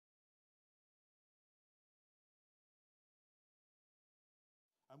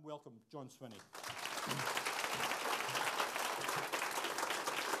and welcome John Swinney.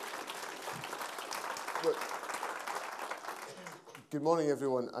 Good morning,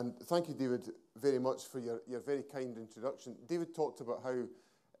 everyone, and thank you, David, very much for your very kind introduction. David talked about how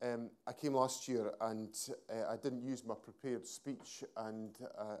I came last year and I didn't use my prepared speech, and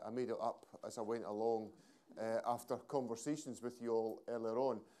I made it up as I went along after conversations with you all earlier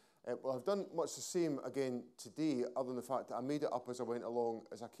on. Well, I've done much the same again today, other than the fact that I made it up as I went along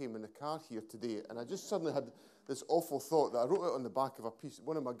as I came in the car here today, and I just suddenly had this awful thought that I wrote it on the back of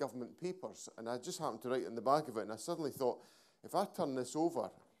one of my government papers, and I just happened to write on the back of it, and I suddenly thought, if I turn this over,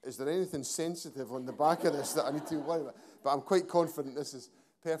 is there anything sensitive on the back of this that I need to worry about? But I'm quite confident this is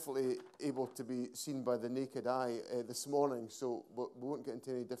perfectly able to be seen by the naked eye this morning, so we won't get into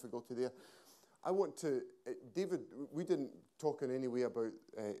any difficulty there. I want to, David, we didn't talk in any way about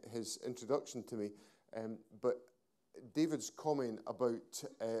his introduction to me, but David's comment about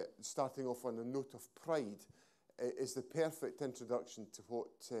starting off on a note of pride is the perfect introduction to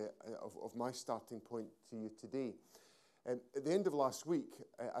what of my starting point to you today. At the end of last week,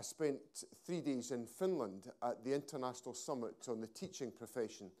 I spent 3 days in Finland at the International Summit on the Teaching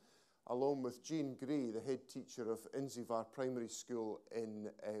Profession, along with Jane Gray, the head teacher of Inzivar Primary School in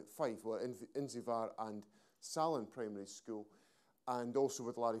Fife, well, Inzivar and Salin Primary School, and also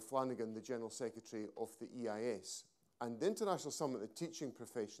with Larry Flanagan, the General Secretary of the EIS. And the International Summit, the Teaching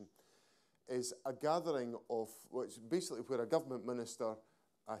Profession, is a gathering of, well, it's basically where a government minister,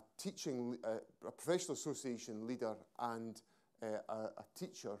 a professional association leader, and a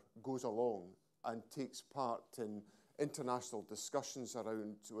teacher goes along and takes part in international discussions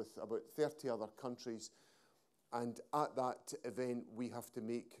around with about 30 other countries. And at that event, we have to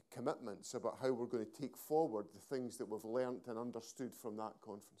make commitments about how we're going to take forward the things that we've learnt and understood from that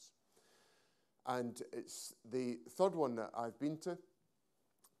conference. And it's the third one that I've been to.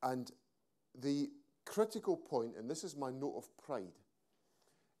 And the critical point, and this is my note of pride,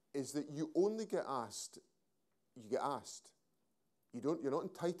 is that you only get asked, you get asked. You're not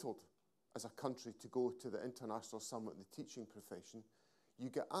entitled as a country to go to the International Summit of the Teaching Profession. You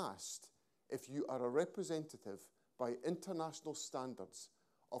get asked if you are a representative by international standards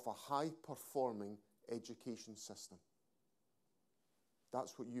of a high-performing education system.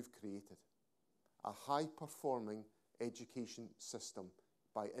 That's what you've created. A high-performing education system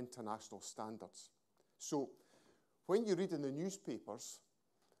by international standards. So when you read in the newspapers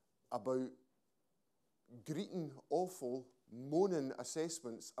about greeting awful, moaning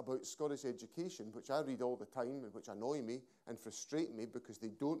assessments about Scottish education, which I read all the time and which annoy me and frustrate me because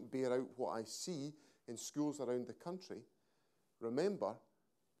they don't bear out what I see in schools around the country, remember,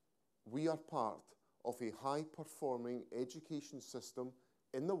 we are part of a high-performing education system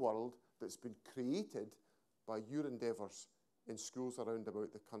in the world that's been created by your endeavours in schools around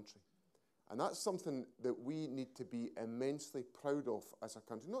about the country. And that's something that we need to be immensely proud of as a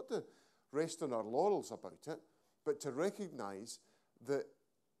country, not to rest on our laurels about it, but to recognise that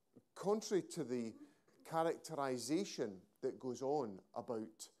contrary to the characterisation that goes on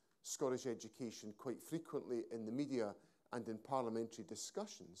about Scottish education quite frequently in the media and in parliamentary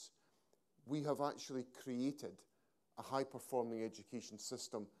discussions, we have actually created a high-performing education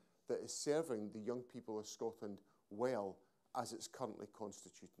system that is serving the young people of Scotland well as it's currently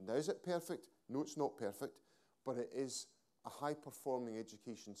constituted. Now, is it perfect? No, it's not perfect, but it is a high-performing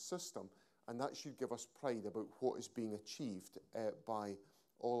education system, and that should give us pride about what is being achieved by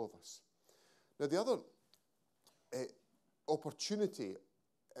all of us. Now, the other opportunity,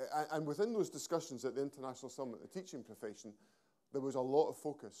 and within those discussions at the International Summit of the Teaching Profession, there was a lot of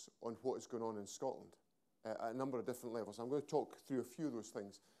focus on what is going on in Scotland at a number of different levels. I'm going to talk through a few of those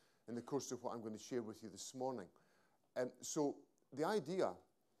things in the course of what I'm going to share with you this morning. So the idea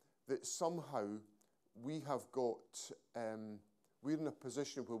that somehow we have got, we're in a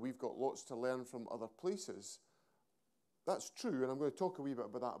position where we've got lots to learn from other places, that's true, and I'm going to talk a wee bit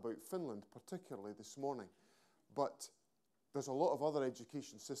about that about Finland particularly this morning. But there's a lot of other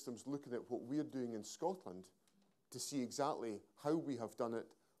education systems looking at what we're doing in Scotland to see exactly how we have done it,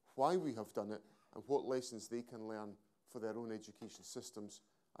 why we have done it, and what lessons they can learn for their own education systems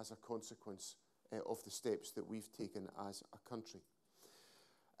as a consequence of the steps that we've taken as a country.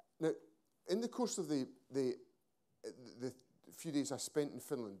 Now, in the course of the few days I spent in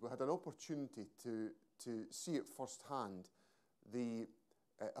Finland, we had an opportunity to see at first hand the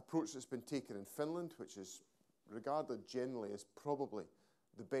approach that's been taken in Finland, which is regarded generally as probably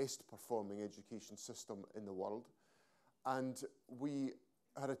the best performing education system in the world. And we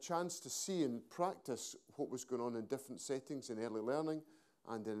had a chance to see in practice what was going on in different settings in early learning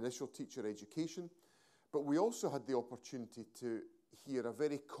and in initial teacher education. But we also had the opportunity to hear a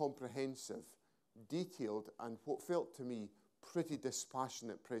very comprehensive, detailed, and what felt to me pretty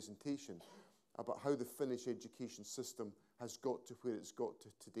dispassionate presentation about how the Finnish education system has got to where it's got to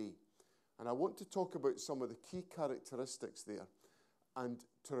today. And I want to talk about some of the key characteristics there and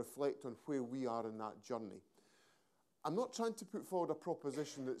to reflect on where we are in that journey. I'm not trying to put forward a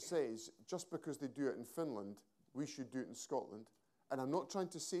proposition that says just because they do it in Finland, we should do it in Scotland. And I'm not trying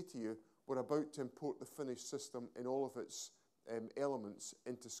to say to you, we're about to import the Finnish system in all of its elements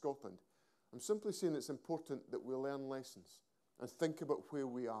into Scotland. I'm simply saying it's important that we learn lessons and think about where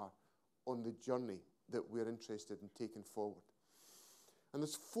we are on the journey that we're interested in taking forward. And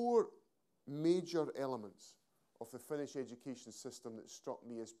there's 4 major elements of the Finnish education system that struck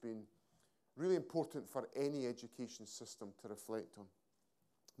me as being really important for any education system to reflect on.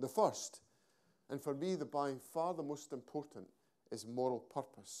 The first, and for me by far the most important, is moral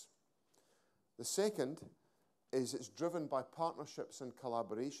purpose. The second is it's driven by partnerships and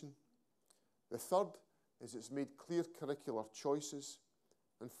collaboration. The third is it's made clear curricular choices.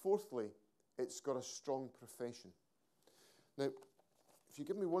 And fourthly, it's got a strong profession. Now, if you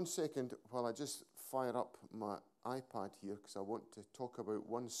give me 1 second while I just fire up my iPad here, because I want to talk about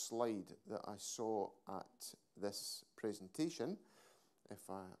one slide that I saw at this presentation. I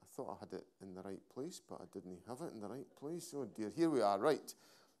thought I had it in the right place, but I didn't have it in the right place. Oh dear, here we are, right.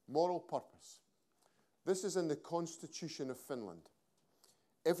 Moral purpose. This is in the Constitution of Finland.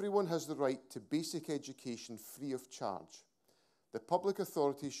 Everyone has the right to basic education free of charge. The public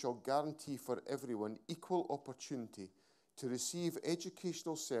authorities shall guarantee for everyone equal opportunity to receive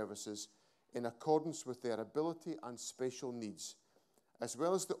educational services in accordance with their ability and special needs, as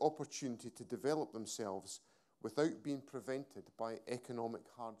well as the opportunity to develop themselves without being prevented by economic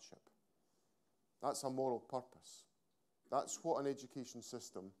hardship. That's a moral purpose. That's what an education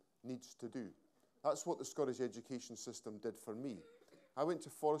system needs to do. That's what the Scottish education system did for me. I went to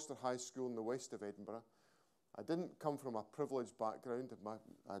Forester High School in the west of Edinburgh. I didn't come from a privileged background.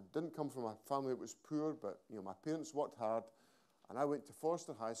 I didn't come from a family that was poor, but my parents worked hard. And I went to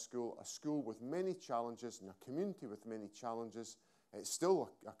Forester High School, a school with many challenges and a community with many challenges. It's still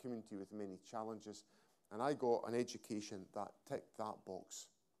a community with many challenges. And I got an education that ticked that box,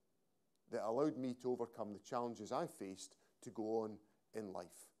 that allowed me to overcome the challenges I faced to go on in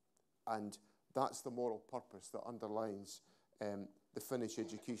life. And that's the moral purpose that underlines the Finnish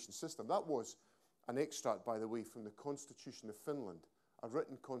education system. That was an extract, by the way, from the Constitution of Finland, a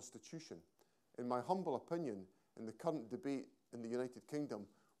written constitution. In my humble opinion, in the current debate in the United Kingdom,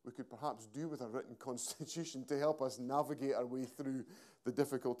 we could perhaps do with a written constitution to help us navigate our way through the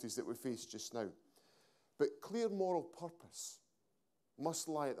difficulties that we face just now. But clear moral purpose must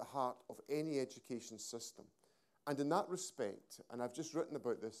lie at the heart of any education system. And in that respect, and I've just written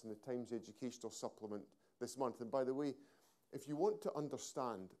about this in the Times Educational Supplement this month, and by the way, if you want to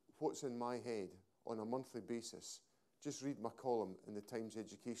understand what's in my head on a monthly basis, just read my column in the Times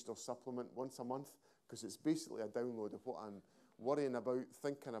Educational Supplement once a month, because it's basically a download of what I'm worrying about,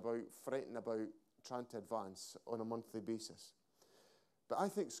 thinking about, fretting about, trying to advance on a monthly basis. But I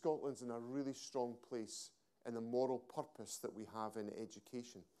think Scotland's in a really strong place in the moral purpose that we have in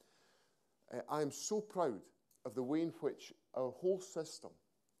education. I am so proud of the way in which our whole system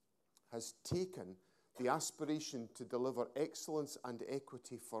has taken the aspiration to deliver excellence and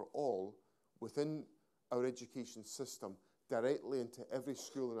equity for all within our education system directly into every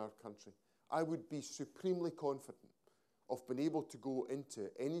school in our country. I would be supremely confident of being able to go into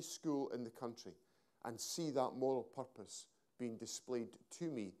any school in the country and see that moral purpose being displayed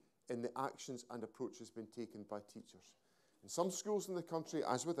to me in the actions and approaches being taken by teachers. In some schools in the country,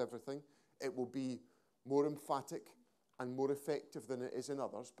 as with everything, it will be more emphatic and more effective than it is in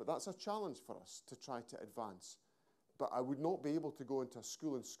others, but that's a challenge for us to try to advance. But I would not be able to go into a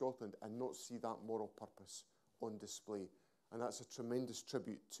school in Scotland and not see that moral purpose on display. And that's a tremendous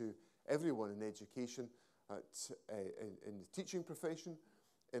tribute to everyone in education, in the teaching profession,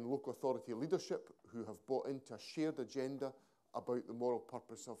 in local authority leadership, who have bought into a shared agenda about the moral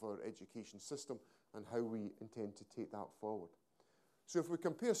purpose of our education system and how we intend to take that forward. So if we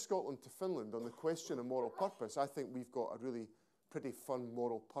compare Scotland to Finland on the question of moral purpose, I think we've got a really pretty fun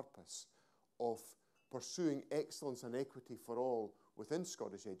moral purpose of pursuing excellence and equity for all within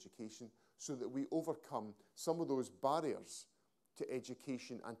Scottish education so that we overcome some of those barriers to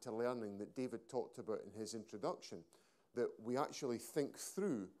education and to learning that David talked about in his introduction, that we actually think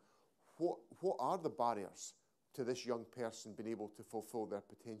through what are the barriers to this young person being able to fulfill their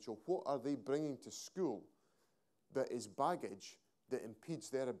potential? What are they bringing to school that is baggage that impedes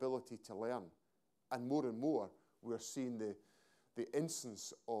their ability to learn? And more, we're seeing the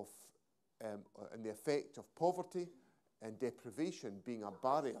instance of and the effect of poverty and deprivation being a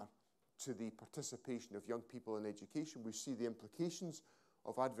barrier to the participation of young people in education. We see the implications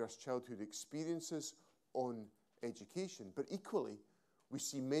of adverse childhood experiences on education, but equally, we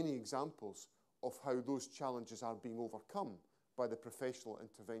see many examples of how those challenges are being overcome by the professional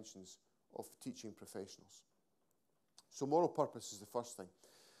interventions of teaching professionals. So moral purpose is the first thing.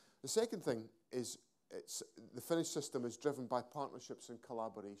 The second thing is the Finnish system is driven by partnerships and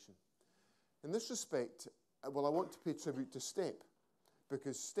collaboration. In this respect, well, I want to pay tribute to STEP,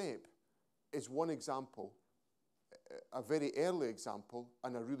 because STEP is one example, a very early example,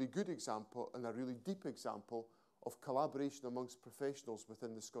 and a really good example, and a really deep example of collaboration amongst professionals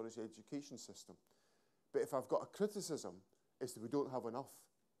within the Scottish education system. But if I've got a criticism, it's that we don't have enough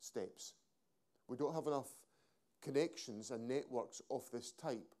STEPs. We don't have enough connections and networks of this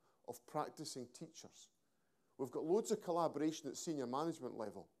type of practicing teachers. We've got loads of collaboration at senior management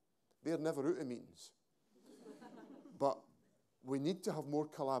level. They're never out of meetings. But we need to have more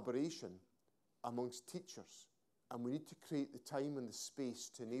collaboration amongst teachers, and we need to create the time and the space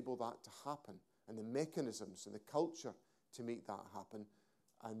to enable that to happen, and the mechanisms and the culture to make that happen.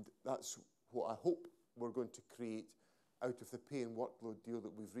 And that's what I hope we're going to create out of the pay and workload deal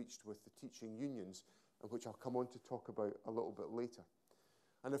that we've reached with the teaching unions, and which I'll come on to talk about a little bit later.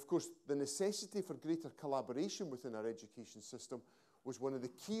 And of course, the necessity for greater collaboration within our education system was one of the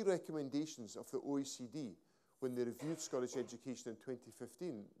key recommendations of the OECD when they reviewed Scottish education in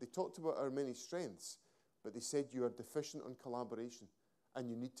 2015. They talked about our many strengths, but they said you are deficient on collaboration, and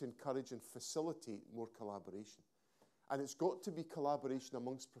you need to encourage and facilitate more collaboration. And it's got to be collaboration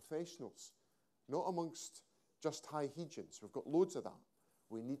amongst professionals, not amongst just high Hegians. We've got loads of that.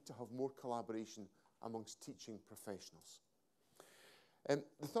 We need to have more collaboration amongst teaching professionals.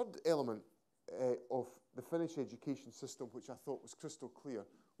 The third element of the Finnish education system, which I thought was crystal clear,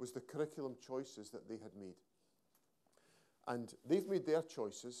 was the curriculum choices that they had made. And they've made their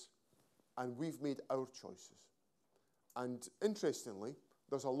choices, and we've made our choices. And interestingly,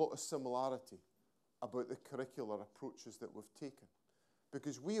 there's a lot of similarity about the curricular approaches that we've taken.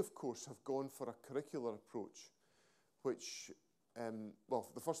 Because we, of course, have gone for a curricular approach, which, well,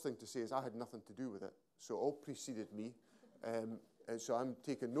 the first thing to say is I had nothing to do with it, so it all preceded me. And so I'm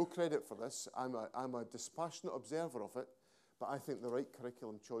taking no credit for this. I'm a dispassionate observer of it, but I think the right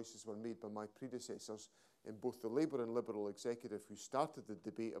curriculum choices were made by my predecessors in both the Labour and Liberal executive who started the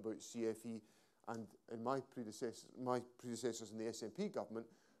debate about CFE, and in my predecessors in the SNP government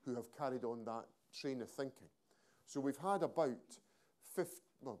who have carried on that train of thinking. So we've had about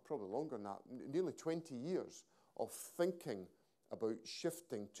probably longer than that, nearly 20 years of thinking about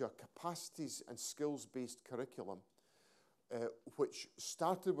shifting to a capacities and skills-based curriculum, which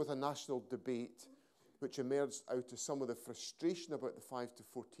started with a national debate, which emerged out of some of the frustration about the 5 to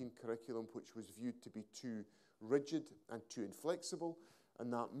 14 curriculum, which was viewed to be too rigid and too inflexible,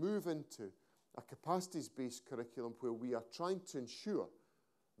 and that move into a capacities-based curriculum where we are trying to ensure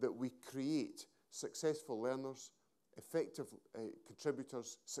that we create successful learners, effective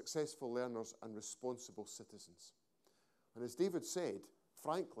contributors, successful learners, and responsible citizens. And as David said,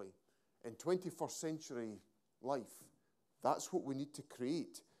 frankly, in 21st century life, that's what we need to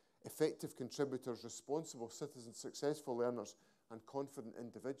create: effective contributors, responsible citizens, successful learners, and confident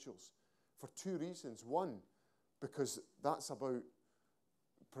individuals. For two reasons. One, because that's about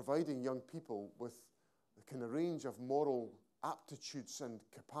providing young people with the kind of range of moral aptitudes and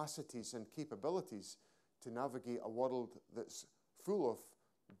capacities and capabilities to navigate a world that's full of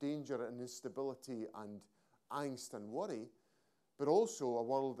danger and instability and angst and worry, but also a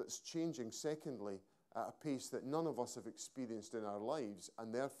world that's changing, secondly, at a pace that none of us have experienced in our lives,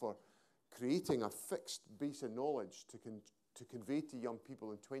 and therefore creating a fixed base of knowledge to convey to young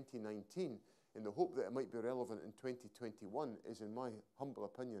people in 2019 in the hope that it might be relevant in 2021 is, in my humble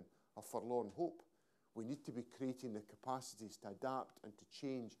opinion, a forlorn hope. We need to be creating the capacities to adapt and to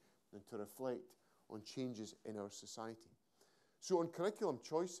change and to reflect on changes in our society. So on curriculum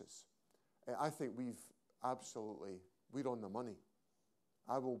choices, I think we're on the money.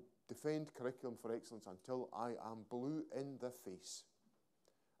 I will defend curriculum for excellence until I am blue in the face.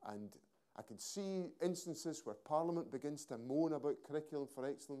 And I can see instances where Parliament begins to moan about curriculum for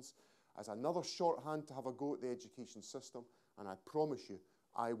excellence as another shorthand to have a go at the education system, and I promise you,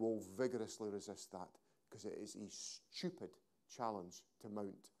 I will vigorously resist that, because it is a stupid challenge to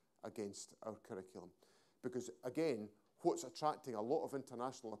mount against our curriculum. Because again, what's attracting a lot of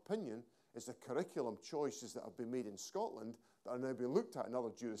international opinion is the curriculum choices that have been made in Scotland that are now being looked at in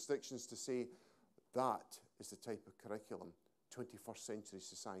other jurisdictions to say that is the type of curriculum 21st century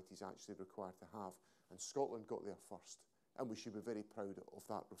societies actually require to have. And Scotland got there first, and we should be very proud of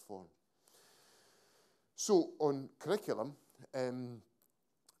that reform. So on curriculum,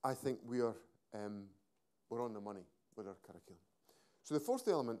 I think we're on the money with our curriculum. So the fourth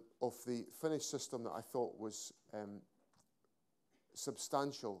element of the Finnish system that I thought was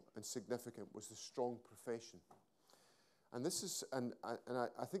substantial and significant was the strong profession. And this is,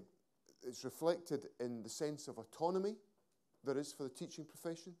 I think it's reflected in the sense of autonomy there is for the teaching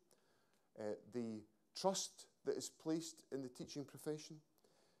profession, the trust that is placed in the teaching profession,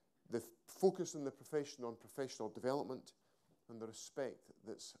 the focus in the profession on professional development, and the respect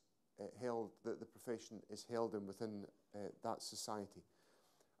that's held, that the profession is held in within that society.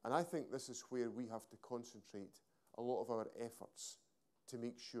 And I think this is where we have to concentrate a lot of our efforts to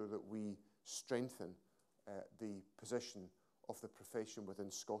make sure that we strengthen the position of the profession within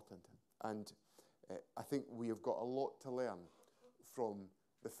Scotland. And I think we have got a lot to learn from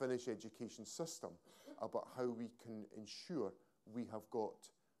the Finnish education system about how we can ensure we have got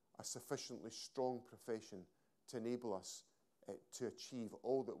a sufficiently strong profession to enable us to achieve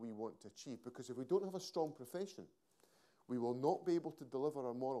all that we want to achieve. Because if we don't have a strong profession, we will not be able to deliver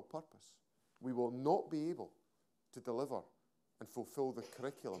our moral purpose. We will not be able to deliver and fulfill the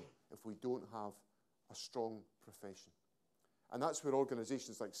curriculum if we don't have a strong profession. And that's where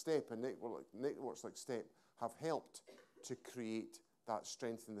organisations like STEP and networks like STEP have helped to create that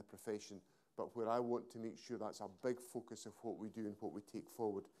strength in the profession, but where I want to make sure that's a big focus of what we do and what we take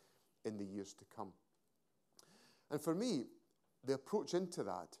forward in the years to come. And for me, the approach into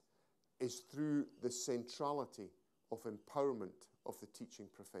that is through the centrality of empowerment of the teaching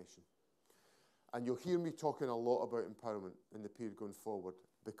profession. And you'll hear me talking a lot about empowerment in the period going forward,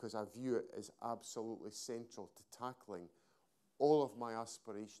 because I view it as absolutely central to tackling all of my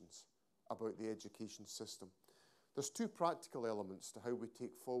aspirations about the education system. There's two practical elements to how we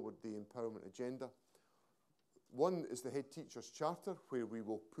take forward the empowerment agenda. One is the Head Teachers Charter, where we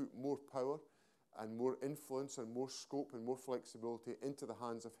will put more power and more influence and more scope and more flexibility into the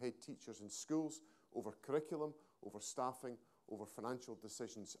hands of head teachers in schools over curriculum, over staffing, over financial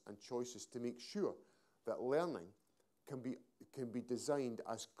decisions and choices to make sure that learning can be designed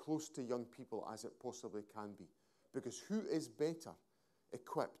as close to young people as it possibly can be. Because who is better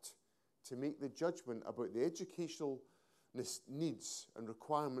equipped to make the judgment about the educational needs and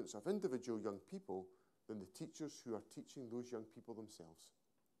requirements of individual young people than the teachers who are teaching those young people themselves?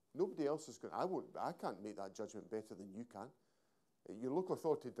 Nobody else is going. I can't make that judgment better than you can. Your local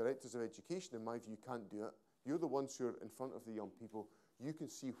authority directors of education, in my view, can't do it. You're the ones who are in front of the young people. You can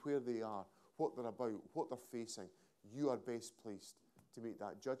see where they are, what they're about, what they're facing. You are best placed to make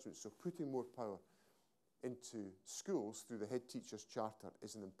that judgment. So putting more power into schools through the Head Teachers Charter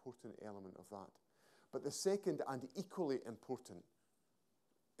is an important element of that. But the second and equally important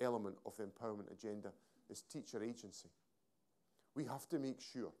element of the empowerment agenda is teacher agency. We have to make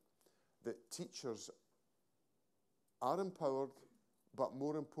sure that teachers are empowered, but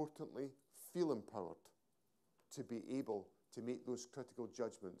more importantly, feel empowered to be able to make those critical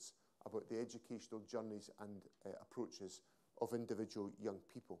judgments about the educational journeys and approaches of individual young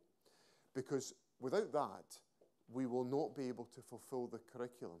people. Because without that, we will not be able to fulfill the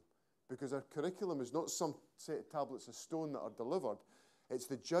curriculum. Because our curriculum is not some set of tablets of stone that are delivered. It's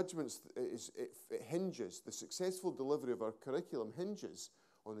the judgments, it hinges, the successful delivery of our curriculum hinges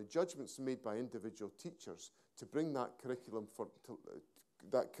on the judgments made by individual teachers to bring that curriculum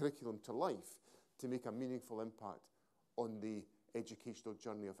to life, to make a meaningful impact on the educational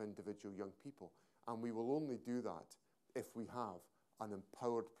journey of individual young people. And we will only do that if we have an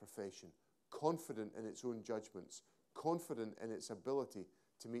empowered profession, confident in its own judgments, confident in its ability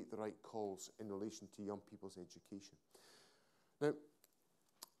to make the right calls in relation to young people's education. Now,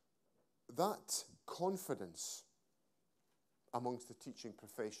 that confidence amongst the teaching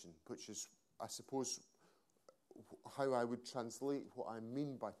profession, which is, I suppose, how I would translate what I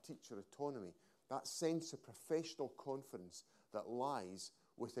mean by teacher autonomy, that sense of professional confidence that lies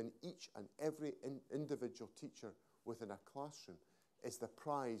within each and every individual teacher within a classroom is the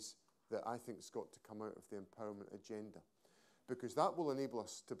prize that I think has got to come out of the empowerment agenda. Because that will enable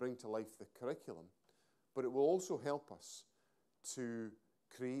us to bring to life the curriculum, but it will also help us to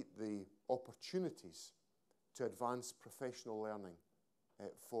create the opportunities to advance professional learning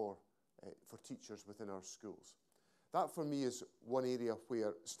for teachers within our schools. That for me is one area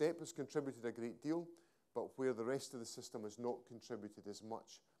where STEP has contributed a great deal, but where the rest of the system has not contributed as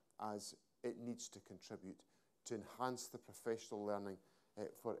much as it needs to contribute to enhance the professional learning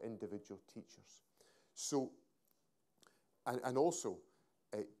for individual teachers. So, and also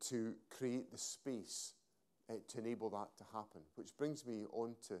to create the space to enable that to happen, which brings me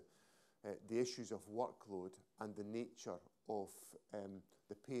on to the issues of workload and the nature of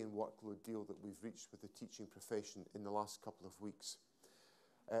the pay and workload deal that we've reached with the teaching profession in the last couple of weeks.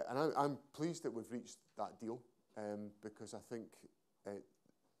 And I'm pleased that we've reached that deal because I think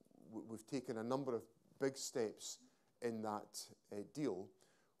we've taken a number of big steps in that deal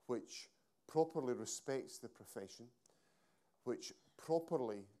which properly respects the profession, which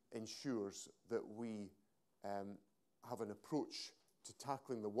properly ensures that we have an approach to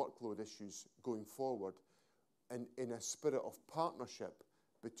tackling the workload issues going forward in a spirit of partnership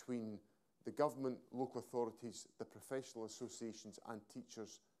between the government, local authorities, the professional associations and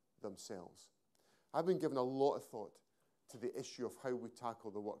teachers themselves. I've been given a lot of thought to the issue of how we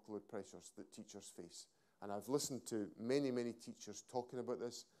tackle the workload pressures that teachers face. And I've listened to many, many teachers talking about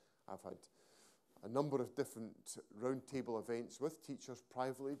this. I've had a number of different roundtable events with teachers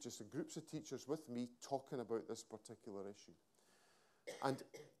privately, just groups of teachers with me talking about this particular issue. And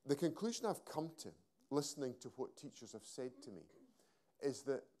the conclusion I've come to, listening to what teachers have said to me, is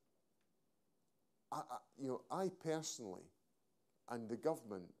that I personally, and the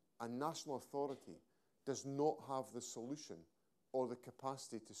government and national authority does not have the solution or the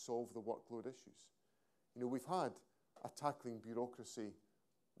capacity to solve the workload issues. We've had a tackling bureaucracy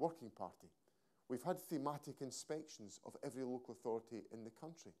working party. We've had thematic inspections of every local authority in the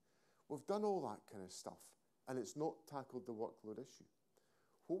country. We've done all that kind of stuff, and it's not tackled the workload issue.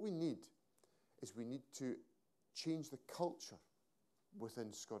 What we need is we need to change the culture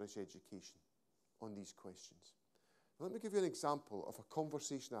within Scottish education on these questions. Let me give you an example of a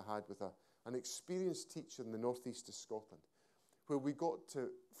conversation I had with an experienced teacher in the northeast of Scotland, where we got to,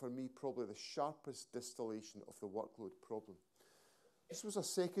 for me, probably the sharpest distillation of the workload problem. This was a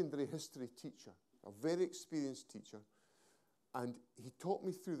secondary history teacher, a very experienced teacher, and he taught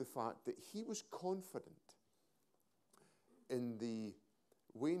me through the fact that he was confident in the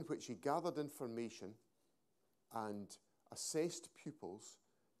way in which he gathered information and assessed pupils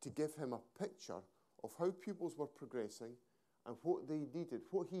to give him a picture of how pupils were progressing and what they needed,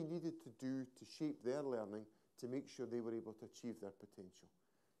 what he needed to do to shape their learning to make sure they were able to achieve their potential.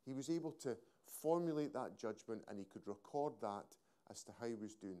 He was able to formulate that judgment and he could record that as to how he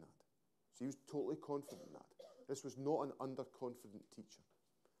was doing that. So he was totally confident in that. This was not an underconfident teacher.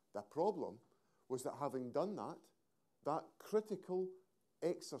 The problem was that having done that, that critical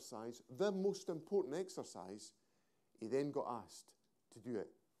exercise, the most important exercise, he then got asked to do it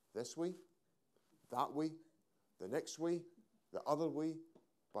this way, that way, the next way, the other way,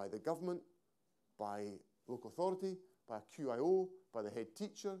 by the government, by local authority, by a QIO, by the head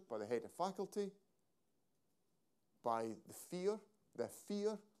teacher, by the head of faculty, by the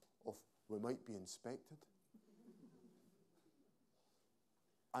fear of we might be inspected.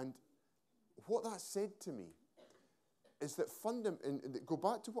 And what that said to me is that go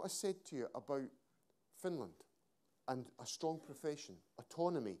back to what I said to you about Finland and a strong profession,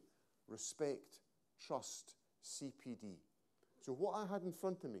 autonomy, respect, trust, CPD. So what I had in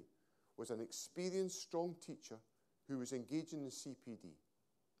front of me was an experienced, strong teacher who was engaging in CPD.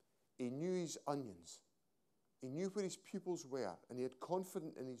 He knew his onions. He knew where his pupils were, and he had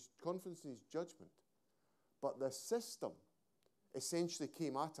confidence in his judgment. But the system essentially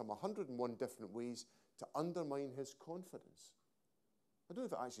came at him 101 different ways to undermine his confidence. I don't know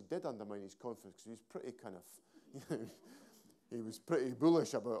if it actually did undermine his confidence, because he was pretty kind of, he was pretty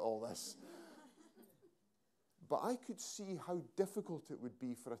bullish about all this. But I could see how difficult it would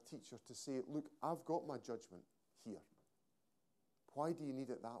be for a teacher to say, look, I've got my judgment here. Why do you need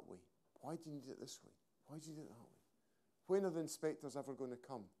it that way? Why do you need it this way? Why do you need it that way? When are the inspectors ever going to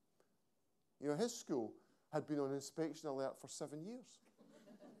come? His school had been on inspection alert for 7 years.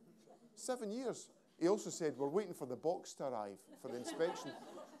 7 years. He also said, we're waiting for the box to arrive for the inspection.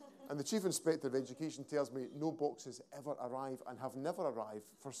 And the Chief Inspector of Education tells me no boxes ever arrive and have never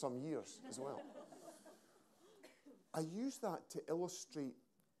arrived for some years as well. I use that to illustrate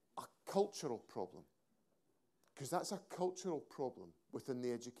a cultural problem, because that's a cultural problem within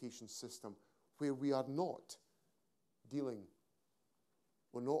the education system where we are not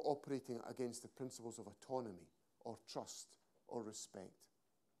we're not operating against the principles of autonomy or trust or respect.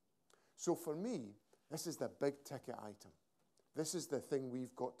 So for me, this is the big ticket item. This is the thing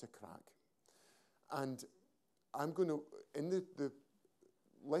we've got to crack. And I'm going to, in the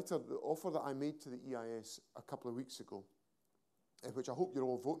letter, the offer that I made to the EIS a couple of weeks ago, which I hope you're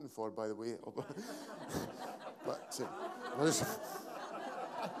all voting for, by the way. But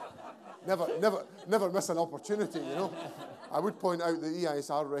never miss an opportunity, I would point out that EIS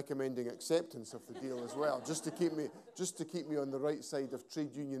are recommending acceptance of the deal as well, just to keep me on the right side of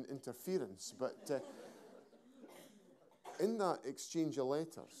trade union interference. But in that exchange of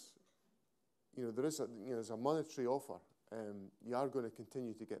letters, there's a monetary offer You are going to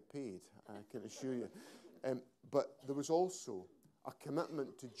continue to get paid, I can assure you. But there was also a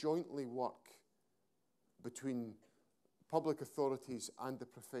commitment to jointly work between public authorities and the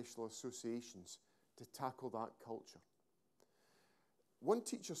professional associations to tackle that culture. One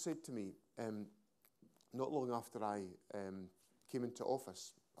teacher said to me, not long after I came into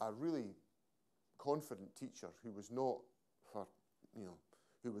office, a really confident teacher who was not for,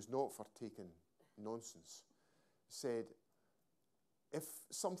 taking nonsense, said, if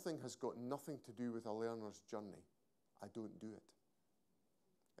something has got nothing to do with a learner's journey, I don't do it.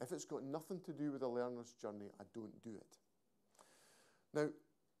 If it's got nothing to do with a learner's journey, I don't do it. Now,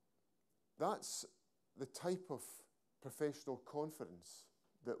 that's the type of professional confidence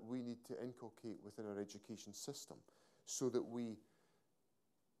that we need to inculcate within our education system so that we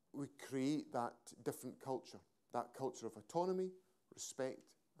create that different culture, that culture of autonomy,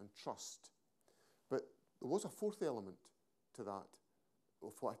 respect, and trust. But there was a fourth element to that,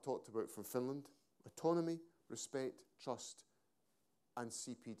 of what I talked about from Finland: autonomy, respect, trust, and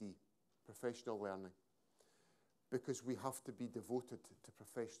CPD, professional learning. Because we have to be devoted to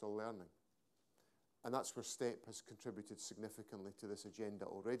professional learning. And that's where STEP has contributed significantly to this agenda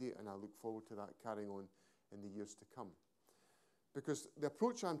already, and I look forward to that carrying on in the years to come. Because the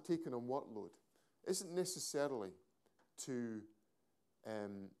approach I'm taking on workload isn't necessarily to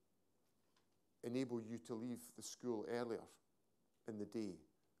enable you to leave the school earlier in the day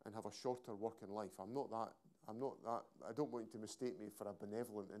and have a shorter working life. I don't want you to mistake me for a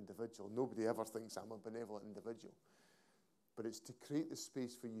benevolent individual. Nobody ever thinks I'm a benevolent individual. But it's to create the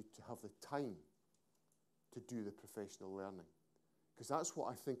space for you to have the time to do the professional learning. Because that's what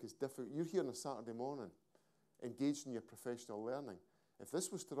I think is different. You're here on a Saturday morning, engaged in your professional learning. If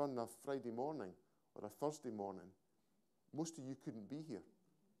this was to run a Friday morning or a Thursday morning, most of you couldn't be here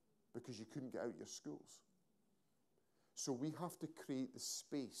because you couldn't get out your schools. So we have to create the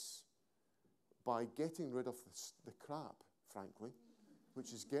space by getting rid of the crap, frankly,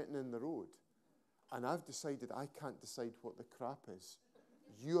 which is getting in the road. And I've decided I can't decide what the crap is.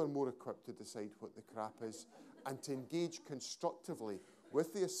 You are more equipped to decide what the crap is and to engage constructively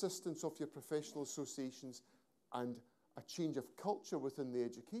with the assistance of your professional associations and a change of culture within the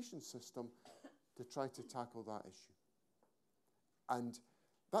education system to try to tackle that issue. And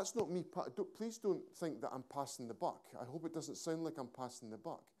that's not me. Please don't think that I'm passing the buck. I hope it doesn't sound like I'm passing the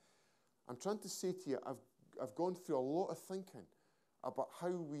buck. I'm trying to say to you, I've gone through a lot of thinking about how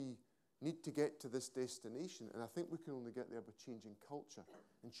we need to get to this destination, and I think we can only get there by changing culture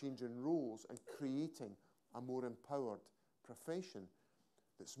and changing roles and creating a more empowered profession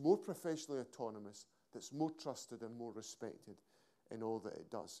that's more professionally autonomous, that's more trusted and more respected in all that it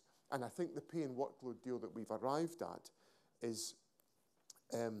does. And I think the pay and workload deal that we've arrived at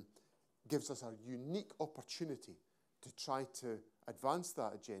gives us a unique opportunity to try to advance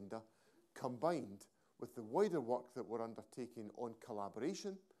that agenda, combined with the wider work that we're undertaking on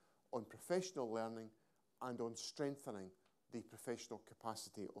collaboration, on professional learning, and on strengthening the professional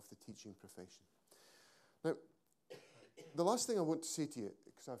capacity of the teaching profession. Now, the last thing I want to say to you,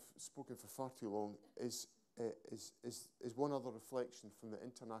 because I've spoken for far too long, is one other reflection from the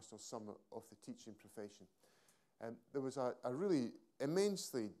International Summit of the Teaching Profession. There was a really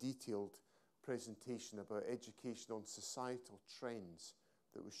immensely detailed presentation about education on societal trends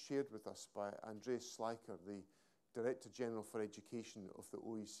that was shared with us by Andreas Schleicher, the Director General for Education of the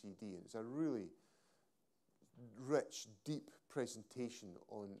OECD. And it's a really rich, deep presentation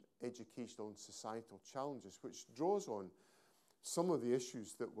on educational and societal challenges, which draws on some of the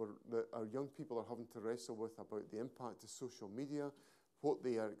issues that our young people are having to wrestle with about the impact of social media, what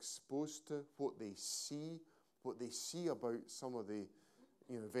they are exposed to, what they see about some of the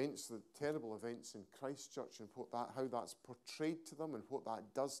events, the terrible events in Christchurch, and how that's portrayed to them and what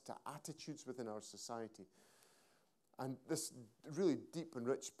that does to attitudes within our society. And this really deep and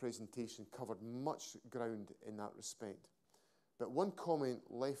rich presentation covered much ground in that respect. But one comment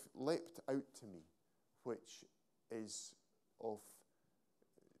leapt out to me, which is of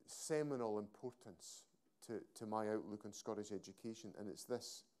seminal importance to my outlook on Scottish education, and it's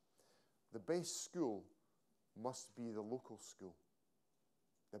this: the best school must be the local school.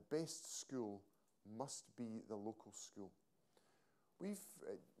 The best school must be the local school. We've,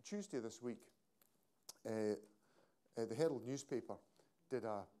 Tuesday this week, the Herald newspaper did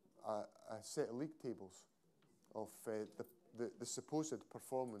a set of league tables of the supposed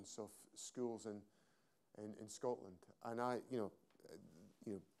performance of schools in Scotland, and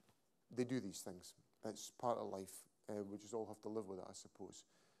they do these things. It's part of life. We just all have to live with it, I suppose.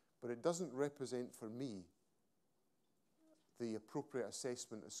 But it doesn't represent for me the appropriate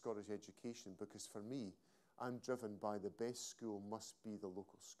assessment of Scottish education, because for me, I'm driven by the best school must be the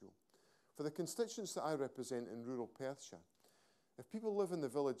local school. For the constituents that I represent in rural Perthshire, if people live in the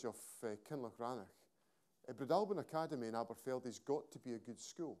village of Kinlochranach, Bredalbin Academy in Aberfeldy has got to be a good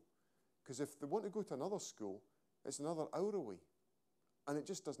school. Because if they want to go to another school, it's another hour away. And it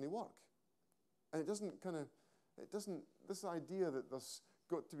just doesn't work. And this idea that there's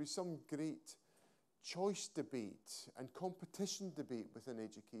got to be some great choice debate and competition debate within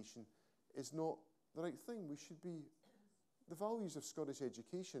education is not the right thing. The values of Scottish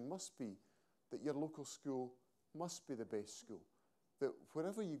education must be that your local school must be the best school. That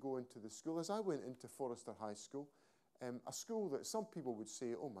wherever you go into the school, as I went into Forester High School, a school that some people would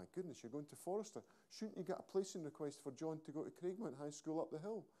say, oh my goodness, you're going to Forester. Shouldn't you get a placing request for John to go to Craigmount High School up the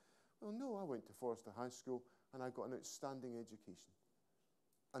hill? Well, no, I went to Forester High School and I got an outstanding education.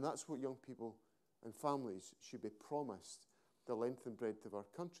 And that's what young people and families should be promised, the length and breadth of our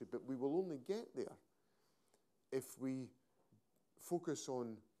country. But we will only get there if we focus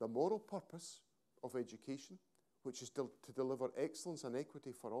on the moral purpose of education, which is to deliver excellence and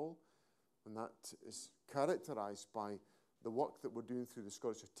equity for all. And that is characterised by the work that we're doing through the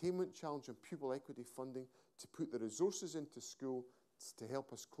Scottish Attainment Challenge and pupil equity funding to put the resources into school to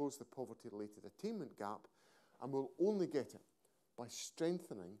help us close the poverty-related attainment gap. And we'll only get it by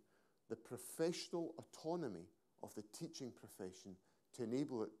strengthening the professional autonomy of the teaching profession to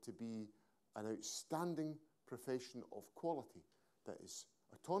enable it to be an outstanding profession of quality that is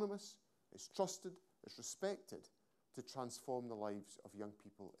autonomous, is trusted, is respected, to transform the lives of young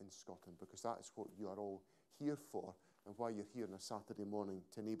people in Scotland, because that is what you are all here for, and why you're here on a Saturday morning,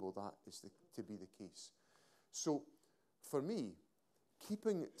 to enable that to be the case. So, for me,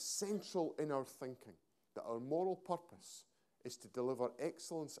 keeping central in our thinking that our moral purpose is to deliver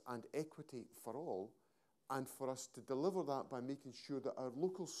excellence and equity for all, and for us to deliver that by making sure that our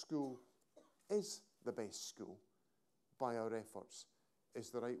local school is the best school by our efforts, is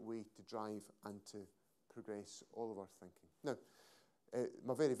the right way to drive and to progress all of our thinking. Now,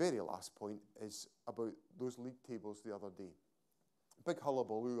 my very, very last point is about those league tables the other day. Big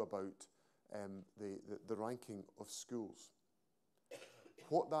hullabaloo about the ranking of schools.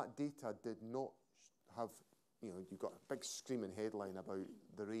 What that data did not have, you've got a big screaming headline about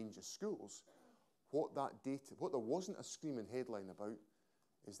the range of schools. What there wasn't a screaming headline about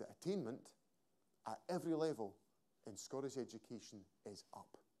is that attainment at every level in Scottish education is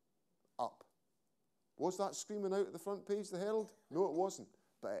up. Up. Was that screaming out at the front page of the Herald? No, it wasn't.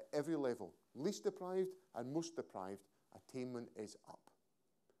 But at every level, least deprived and most deprived, attainment is up.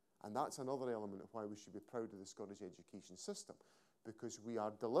 And that's another element of why we should be proud of the Scottish education system, because we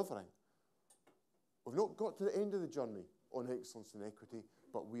are delivering. We've not got to the end of the journey on excellence and equity,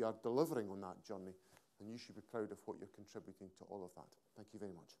 but we are delivering on that journey, and you should be proud of what you're contributing to all of that. Thank you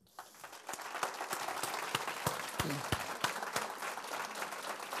very much.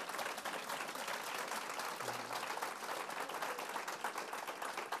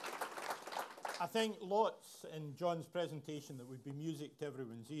 I think lots in John's presentation that would be music to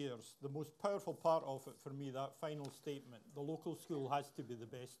everyone's ears. The most powerful part of it for me, that final statement, the local school has to be the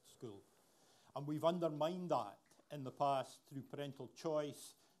best school. And we've undermined that in the past through parental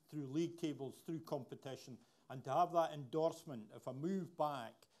choice, through league tables, through competition. And to have that endorsement of a move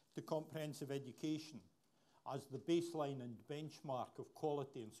back to comprehensive education as the baseline and benchmark of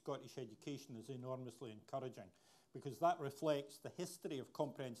quality in Scottish education is enormously encouraging, because that reflects the history of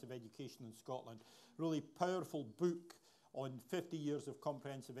comprehensive education in Scotland. Really powerful book on 50 years of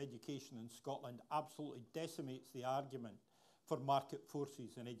comprehensive education in Scotland absolutely decimates the argument for market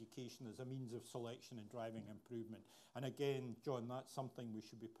forces in education as a means of selection and driving improvement. And again, John, that's something we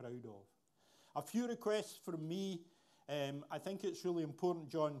should be proud of. A few requests from me. I think it's really important,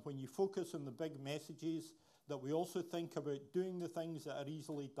 John, when you focus on the big messages, that we also think about doing the things that are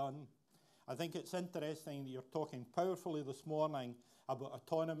easily done. I think it's interesting that you're talking powerfully this morning about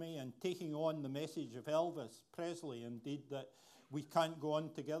autonomy and taking on the message of Elvis Presley, indeed, that we can't go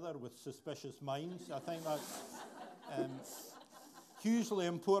on together with suspicious minds. I think that's hugely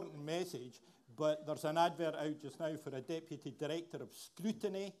important message, but there's an advert out just now for a Deputy Director of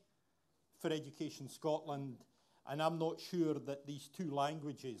Scrutiny for Education Scotland, and I'm not sure that these two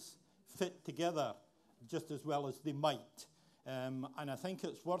languages fit together just as well as they might. And I think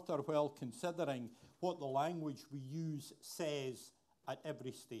it's worth our while considering what the language we use says at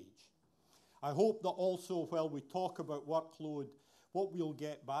every stage. I hope that also, while we talk about workload, what we'll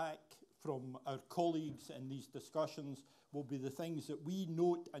get back from our colleagues in these discussions will be the things that we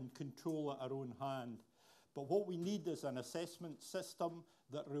note and control at our own hand. But what we need is an assessment system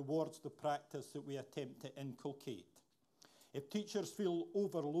that rewards the practice that we attempt to inculcate. If teachers feel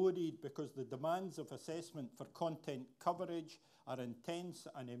overloaded because the demands of assessment for content coverage are intense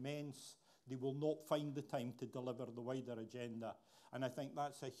and immense, they will not find the time to deliver the wider agenda. And I think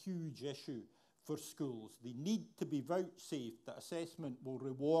that's a huge issue for schools. They need to be vouchsafed that assessment will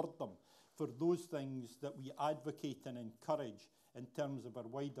reward them for those things that we advocate and encourage in terms of our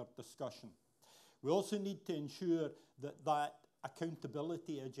wider discussion. We also need to ensure that that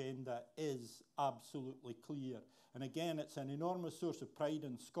accountability agenda is absolutely clear. And again, it's an enormous source of pride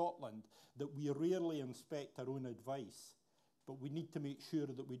in Scotland that we rarely inspect our own advice, but we need to make sure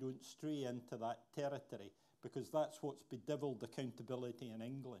that we don't stray into that territory, because that's what's bedeviled accountability in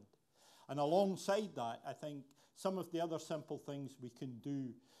England. And alongside that, I think some of the other simple things we can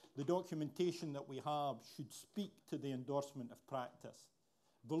do, the documentation that we have should speak to the endorsement of practice.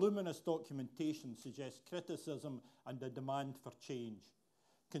 Voluminous documentation suggests criticism and a demand for change.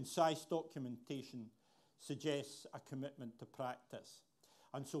 Concise documentation suggests a commitment to practice.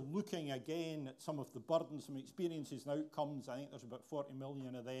 And so looking again at some of the burdensome experiences and outcomes, I think there's about 40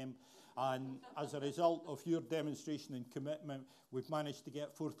 million of them, and as a result of your demonstration and commitment, we've managed to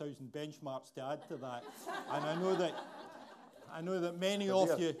get 4,000 benchmarks to add to that. And I know that many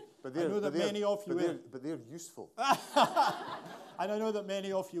of you... But they're useful. And I know that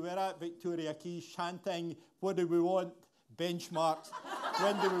many of you were at Victoria Quay chanting, what do we want? Benchmarks.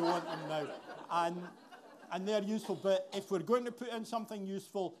 When do we want them now? And they're useful, but if we're going to put in something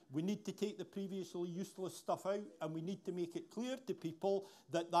useful, we need to take the previously useless stuff out, and we need to make it clear to people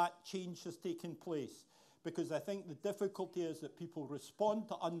that that change has taken place. Because I think the difficulty is that people respond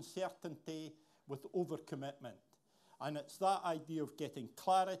to uncertainty with overcommitment. And it's that idea of getting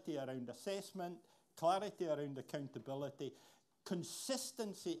clarity around assessment, clarity around accountability,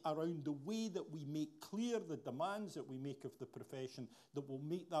 consistency around the way that we make clear the demands that we make of the profession that will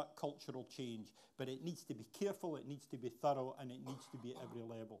make that cultural change. But it needs to be careful, it needs to be thorough, and it needs to be at every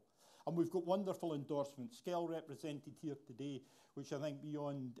level. And we've got wonderful endorsements. SKEL represented here today, which I think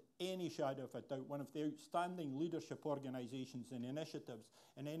beyond any shadow of a doubt, one of the outstanding leadership organisations and initiatives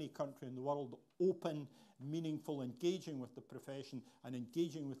in any country in the world, open, meaningful, engaging with the profession and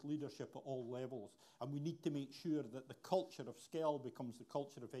engaging with leadership at all levels. And we need to make sure that the culture of SKEL becomes the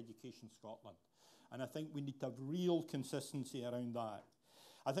culture of Education Scotland. And I think we need to have real consistency around that.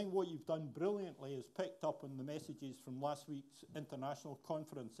 I think what you've done brilliantly is picked up on the messages from last week's international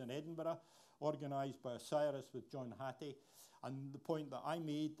conference in Edinburgh, organised by Osiris with John Hattie. And the point that I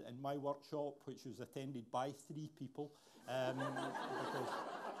made in my workshop, which was attended by 3 people,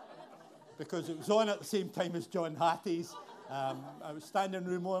 because it was on at the same time as John Hattie's. I was standing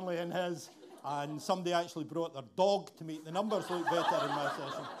room only in his, and somebody actually brought their dog to make the numbers look better in my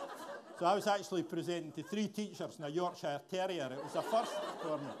session. So I was actually presenting to 3 teachers and a Yorkshire Terrier. It was a first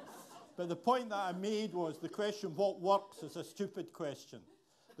for me. But the point that I made was the question, what works, is a stupid question.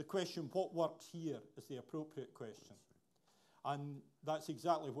 The question, what works here, is the appropriate question. And that's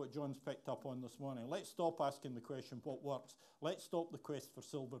exactly what John's picked up on this morning. Let's stop asking the question, what works? Let's stop the quest for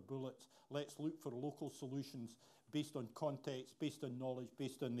silver bullets. Let's look for local solutions based on context, based on knowledge,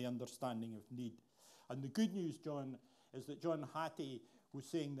 based on the understanding of need. And the good news, John, is that John Hattie was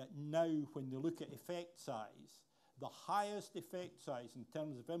saying that now when they look at effect size, the highest effect size in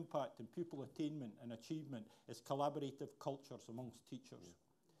terms of impact and pupil attainment and achievement is collaborative cultures amongst teachers.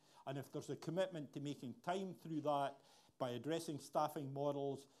 And if there's a commitment to making time through that, by addressing staffing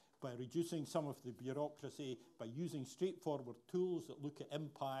models, by reducing some of the bureaucracy, by using straightforward tools that look at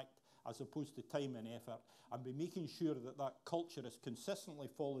impact as opposed to time and effort, and by making sure that that culture is consistently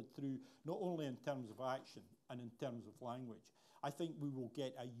followed through, not only in terms of action and in terms of language, I think we will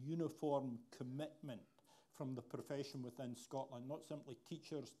get a uniform commitment from the profession within Scotland, not simply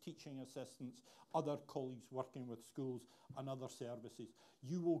teachers, teaching assistants, other colleagues working with schools and other services.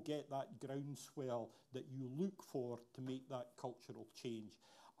 You will get that groundswell that you look for to make that cultural change.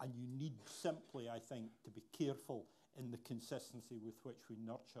 And you need simply, I think, to be careful in the consistency with which we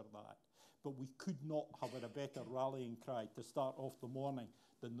nurture that. But we could not have had a better rallying cry to start off the morning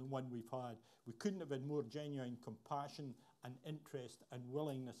than the one we've had. We couldn't have had more genuine compassion and interest and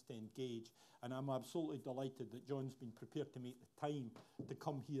willingness to engage. And I'm absolutely delighted that John's been prepared to make the time to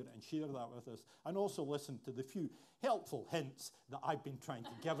come here and share that with us, and also listen to the few helpful hints that I've been trying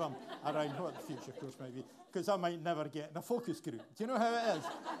to give him around what the future course might be, because I might never get in a focus group. Do you know how it is?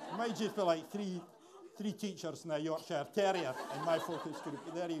 It might just be like three teachers and a Yorkshire Terrier in my focus group.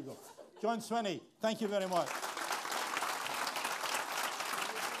 But there you go. John Swinney, thank you very much.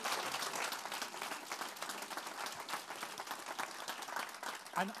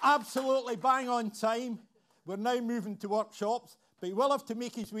 And absolutely bang on time. We're now moving to workshops, but he will have to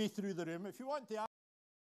make his way through the room. If you want to